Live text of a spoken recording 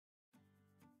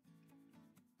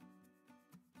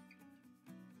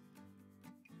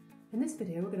In this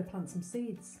video we're going to plant some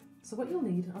seeds. So what you'll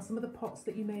need are some of the pots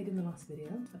that you made in the last video,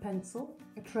 a pencil,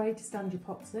 a tray to stand your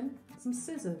pots in, some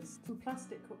scissors, some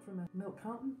plastic cut from a milk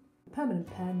carton, a permanent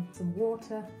pen, some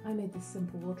water. I made this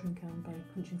simple watering can by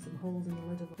punching some holes in the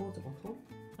lid of a water bottle,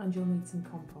 and you'll need some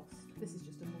compost. This is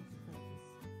just a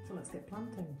multi-purpose. So let's get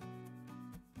planting.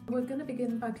 We're going to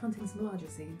begin by planting some larger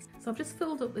seeds. So I've just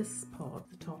filled up this pot,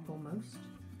 the top almost.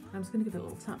 I'm just going to give it a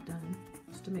little tap down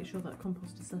just to make sure that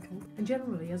compost is settled. And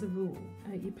generally, as a rule,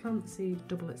 you plant the seed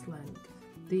double its length.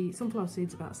 The sunflower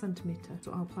seed's about a centimetre,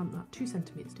 so I'll plant that 2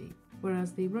 centimetres deep.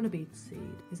 Whereas the runner beet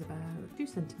seed is about 2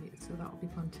 centimetres, so that'll be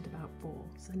planted about 4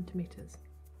 centimetres.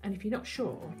 And if you're not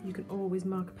sure, you can always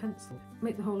mark a pencil.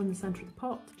 Make the hole in the centre of the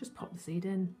pot, just pop the seed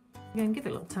in. Again, give it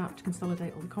a little tap to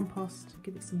consolidate all the compost,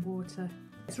 give it some water.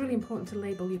 It's really important to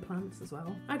label your plants as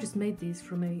well. I just made these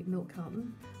from a milk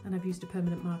carton, and I've used a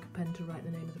permanent marker pen to write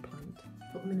the name of the plant.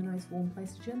 Put them in a nice warm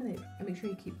place to germinate, and make sure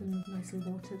you keep them nicely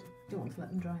watered. You don't want to let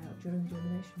them dry out during the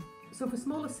germination. So for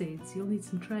smaller seeds, you'll need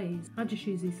some trays. I just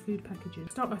use these food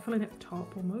packages. Start by filling at the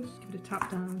top almost, give it a tap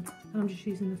down, and I'm just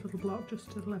using this little block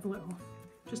just to level it off.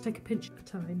 Just take a pinch at a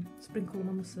time, sprinkle them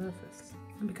on the surface.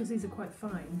 And because these are quite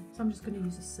fine, so I'm just going to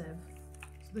use a sieve.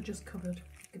 So they're just covered,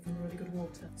 give them really good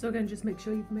water. So again, just make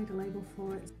sure you've made a label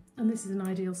for it. And this is an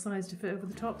ideal size to fit over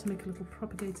the top to make a little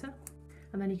propagator.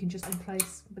 And then you can just in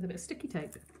place with a bit of sticky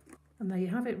tape. And there you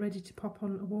have it, ready to pop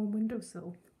on a warm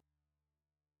windowsill.